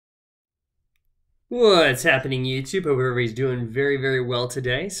What's happening, YouTube? Hope everybody's doing very, very well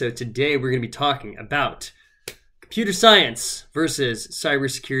today. So today we're going to be talking about computer science versus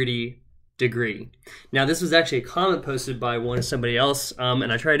cybersecurity degree. Now, this was actually a comment posted by somebody else,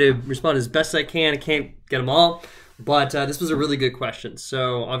 and I try to respond as best I can. I can't get them all, but this was a really good question.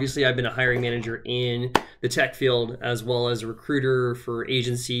 So obviously, I've been a hiring manager in the tech field as well as a recruiter for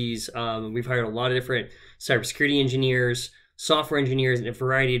agencies. We've hired a lot of different cybersecurity engineers, software engineers in a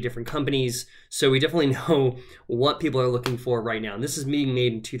variety of different companies. So we definitely know what people are looking for right now. And this is being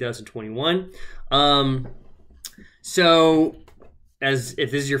made in 2021. So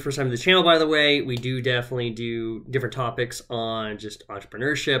if this is your first time to the channel, by the way, we do definitely do different topics on just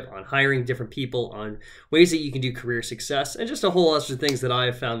entrepreneurship, on hiring different people, on ways that you can do career success, and just a whole lot of things that I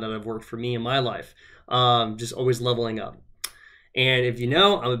have found that have worked for me in my life. Just always leveling up. And if you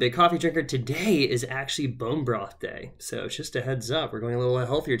know, I'm a big coffee drinker. Today is actually bone broth day. So just a heads up, we're going a little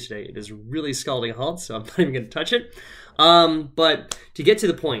healthier today. It is really scalding hot, so I'm not even going to touch it. But to get to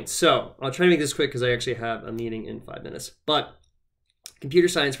the point, so I'll try to make this quick because I actually have a meeting in 5 minutes. But computer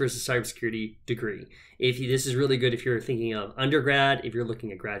science versus cybersecurity degree. This is really good if you're thinking of undergrad, if you're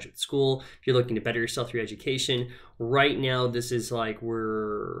looking at graduate school, if you're looking to better yourself through education. Right now, this is like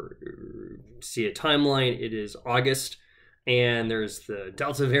see a timeline. It is August. And there's the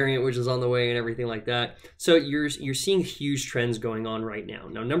Delta variant, which is on the way and everything like that. So you're seeing huge trends going on right now.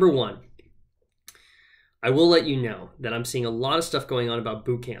 Now, number one, I will let you know that I'm seeing a lot of stuff going on about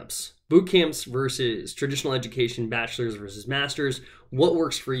boot camps. Boot camps versus traditional education, bachelors versus masters. What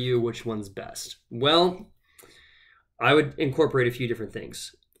works for you? Which one's best? Well, I would incorporate a few different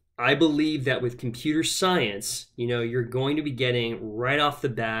things. I believe that with computer science, you're going to be getting right off the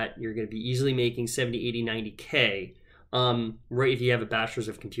bat, you're going to be easily making 70, 80, 90K. Right, if you have a bachelor's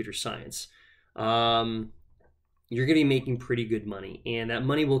of computer science, you're going to be making pretty good money, and that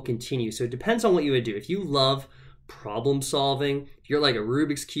money will continue. So it depends on what you would do. If you love problem solving, if you're like a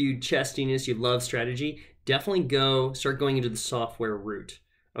Rubik's Cube, chess genius, you love strategy, definitely start going into the software route.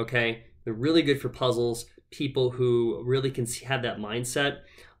 Okay, they're really good for puzzles. People who really can have that mindset.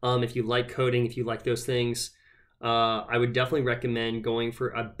 If you like coding, if you like those things. I would definitely recommend going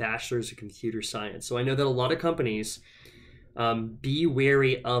for a bachelor's of computer science. So I know that a lot of companies be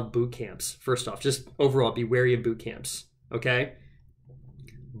wary of boot camps. First off, just overall, be wary of boot camps. Okay,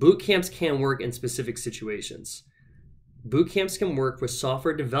 boot camps can work in specific situations. Boot camps can work with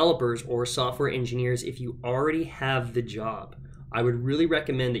software developers or software engineers if you already have the job. I would really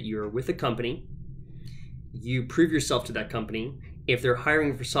recommend that you're with a company, you prove yourself to that company. If they're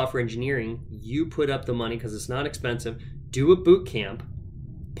hiring for software engineering, you put up the money because it's not expensive. Do a boot camp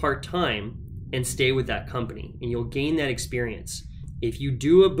part-time and stay with that company, and you'll gain that experience. If you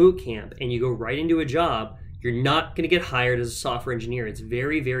do a boot camp and you go right into a job, you're not going to get hired as a software engineer. It's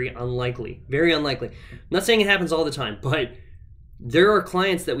very, very unlikely. Very unlikely. I'm not saying it happens all the time, but there are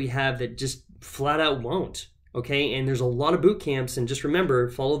clients that we have that just flat out won't. Okay, and there's a lot of boot camps, and just remember,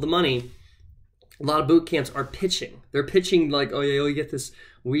 follow the money. A lot of boot camps are pitching. They're pitching like, oh yeah, you get this.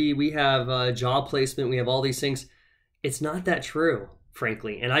 We have job placement. We have all these things. It's not that true,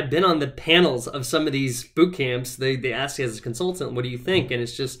 frankly. And I've been on the panels of some of these boot camps. They ask you as a consultant, what do you think? And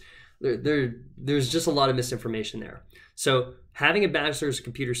it's just there's just a lot of misinformation there. So having a bachelor's of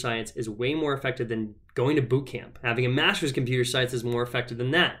computer science is way more effective than going to boot camp. Having a master's of computer science is more effective than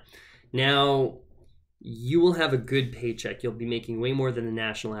that. Now, you will have a good paycheck. You'll be making way more than the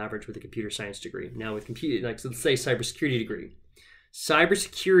national average with a computer science degree. Now with so let's say cybersecurity degree.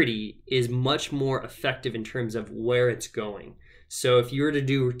 Cybersecurity is much more effective in terms of where it's going. So if you were to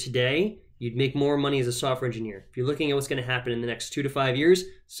do today, you'd make more money as a software engineer. If you're looking at what's going to happen in the next 2 to 5 years,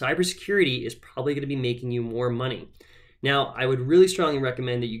 cybersecurity is probably going to be making you more money. Now, I would really strongly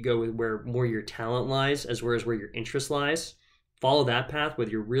recommend that you go with where more your talent lies as well as where your interest lies. Follow that path, whether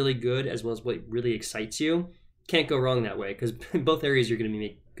you're really good as well as what really excites you. Can't go wrong that way because in both areas you're going to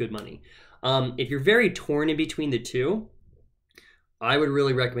make good money. If you're very torn in between the two, I would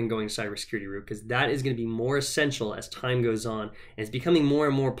really recommend going cybersecurity route because that is going to be more essential as time goes on. And it's becoming more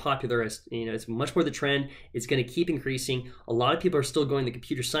and more popular as, it's much more the trend. It's going to keep increasing. A lot of people are still going the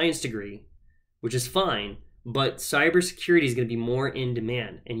computer science degree, which is fine, but cybersecurity is going to be more in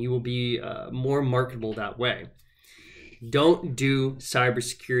demand and you will be more marketable that way. Don't do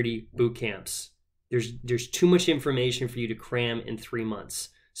cybersecurity boot camps. There's too much information for you to cram in 3 months.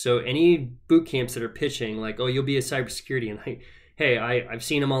 So any boot camps that are pitching like, oh, you'll be a cybersecurity, and hey, I've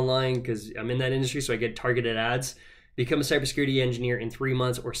seen them online because I'm in that industry, so I get targeted ads. Become a cybersecurity engineer in 3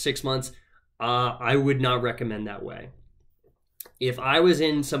 months or 6 months. I would not recommend that way. If I was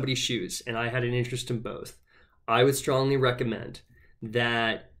in somebody's shoes and I had an interest in both, I would strongly recommend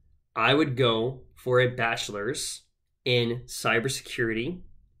that I would go for a bachelor's in cybersecurity.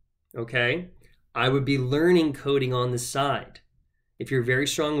 Okay. I would be learning coding on the side if you're very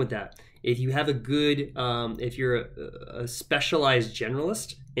strong with that. If you have a good, if you're a specialized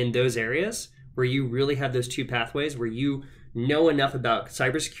generalist in those areas where you really have those two pathways, where you know enough about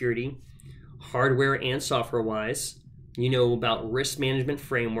cybersecurity, hardware and software wise, you know about risk management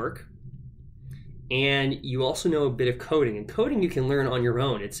framework, and you also know a bit of coding. And coding you can learn on your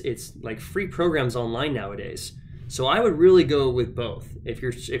own. It's like free programs online nowadays. So I would really go with both. If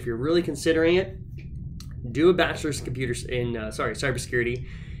you're really considering it, do a bachelor's in cybersecurity,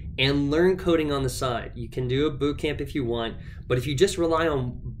 and learn coding on the side. You can do a boot camp if you want, but if you just rely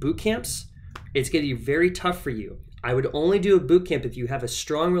on boot camps, it's going to be very tough for you. I would only do a boot camp if you have a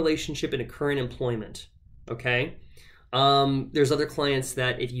strong relationship in a current employment. Okay. There's other clients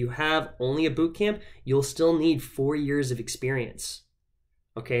that if you have only a boot camp, you'll still need 4 years of experience.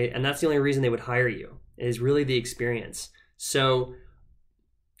 Okay. And that's the only reason they would hire you, is really the experience. So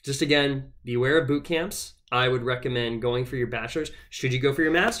just again, be aware of boot camps. I would recommend going for your bachelor's. Should you go for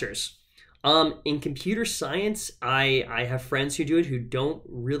your master's? In computer science, I have friends who do it who don't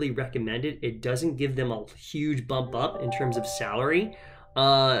really recommend it. It doesn't give them a huge bump up in terms of salary.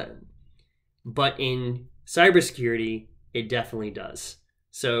 But in cybersecurity, it definitely does.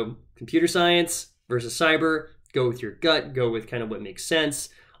 So computer science versus cyber, go with your gut, go with kind of what makes sense.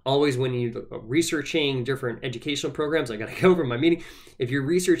 Always when you're researching different educational programs, I got to go over my meeting. If you're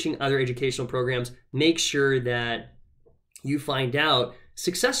researching other educational programs, make sure that you find out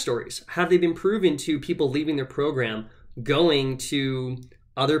success stories. Have they been proven to people leaving their program, going to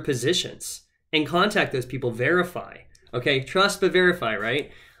other positions? And contact those people, verify. Okay, trust but verify, right?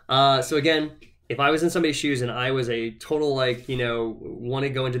 So again, if I was in somebody's shoes and I was a total, want to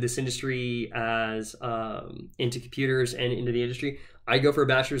go into this industry as into computers and into the industry, I'd go for a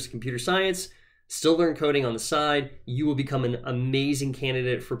bachelor's in computer science, still learn coding on the side. You will become an amazing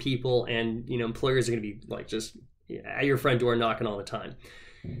candidate for people, and employers are going to be like just at your front door knocking all the time.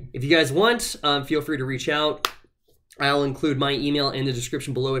 If you guys want, feel free to reach out. I'll include my email in the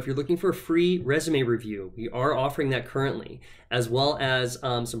description below. If you're looking for a free resume review, we are offering that currently, as well as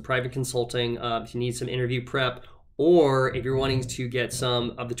some private consulting if you need some interview prep, or if you're wanting to get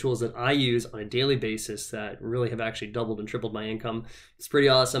some of the tools that I use on a daily basis that really have actually doubled and tripled my income. It's pretty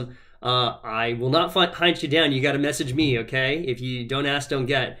awesome. I will not hunt you down. You got to message me, okay? If you don't ask, don't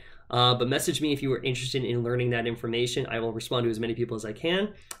get. But message me if you are interested in learning that information. I will respond to as many people as I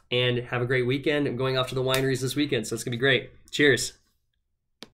can. And have a great weekend. I'm going off to the wineries this weekend, so it's going to be great. Cheers.